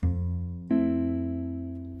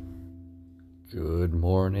Good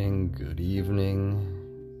morning, good evening,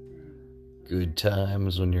 good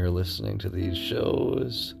times when you're listening to these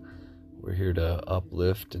shows. We're here to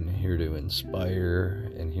uplift and here to inspire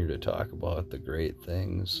and here to talk about the great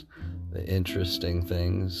things, the interesting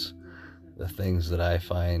things, the things that I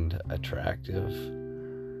find attractive,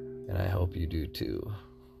 and I hope you do too.